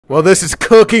Well, this is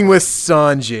Cooking with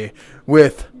Sanji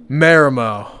with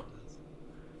Marimo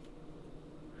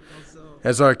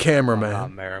as our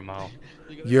cameraman. Marimo.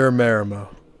 You're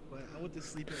Marimo.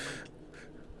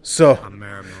 So, I'm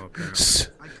Marimo.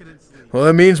 well,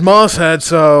 that means Mosshead.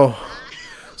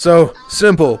 So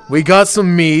simple. We got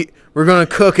some meat. We're gonna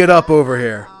cook it up over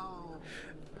here.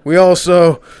 We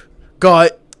also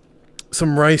got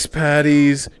some rice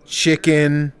patties,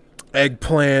 chicken,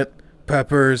 eggplant,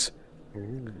 peppers,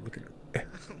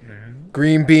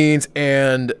 green beans,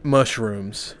 and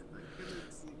mushrooms.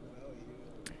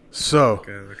 So,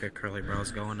 Look at Curly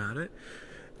Brows going at it.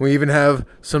 we even have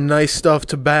some nice stuff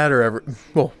to batter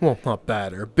well, not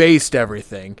batter, baste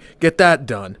everything. Get that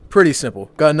done. Pretty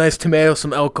simple. Got a nice tomato,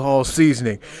 some alcohol,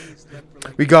 seasoning.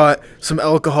 We got some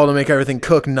alcohol to make everything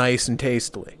cook nice and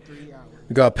tastily.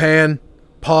 We got a pan,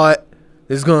 pot.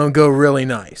 This is going to go really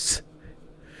nice.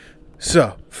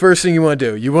 So, first thing you want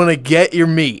to do, you want to get your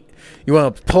meat. You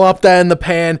want to plop that in the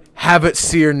pan, have it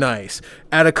sear nice.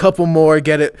 Add a couple more,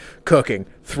 get it cooking.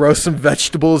 Throw some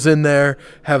vegetables in there,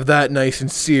 have that nice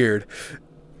and seared.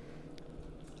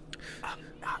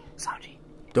 Sanji.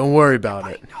 Don't worry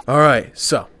about it. Alright,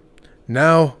 so,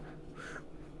 now,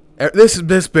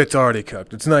 this bit's already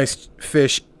cooked. It's nice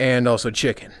fish and also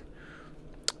chicken.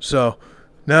 So,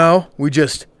 now, we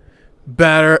just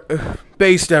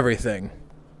baste everything.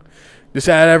 Just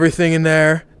add everything in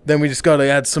there. Then we just gotta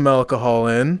add some alcohol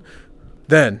in.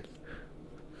 Then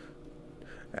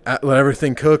let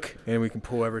everything cook, and we can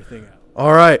pull everything out.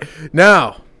 All right,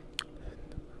 now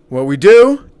what we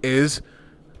do is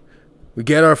we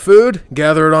get our food,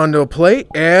 gather it onto a plate,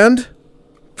 and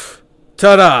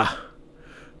ta-da!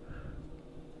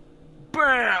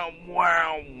 Bam!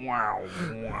 Wow! Wow!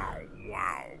 Wow!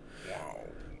 Wow!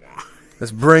 Wow!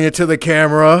 Let's bring it to the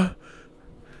camera.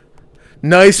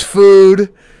 Nice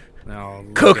food. Now,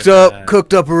 Cooked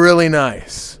up really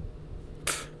nice.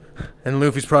 And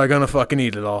Luffy's probably gonna fucking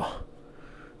eat it all.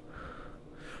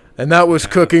 And that was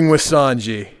Cooking with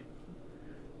Sanji.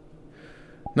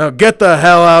 Now get the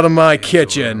hell out of my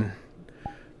kitchen.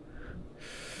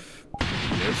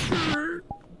 Yes,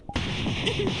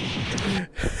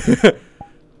 sir.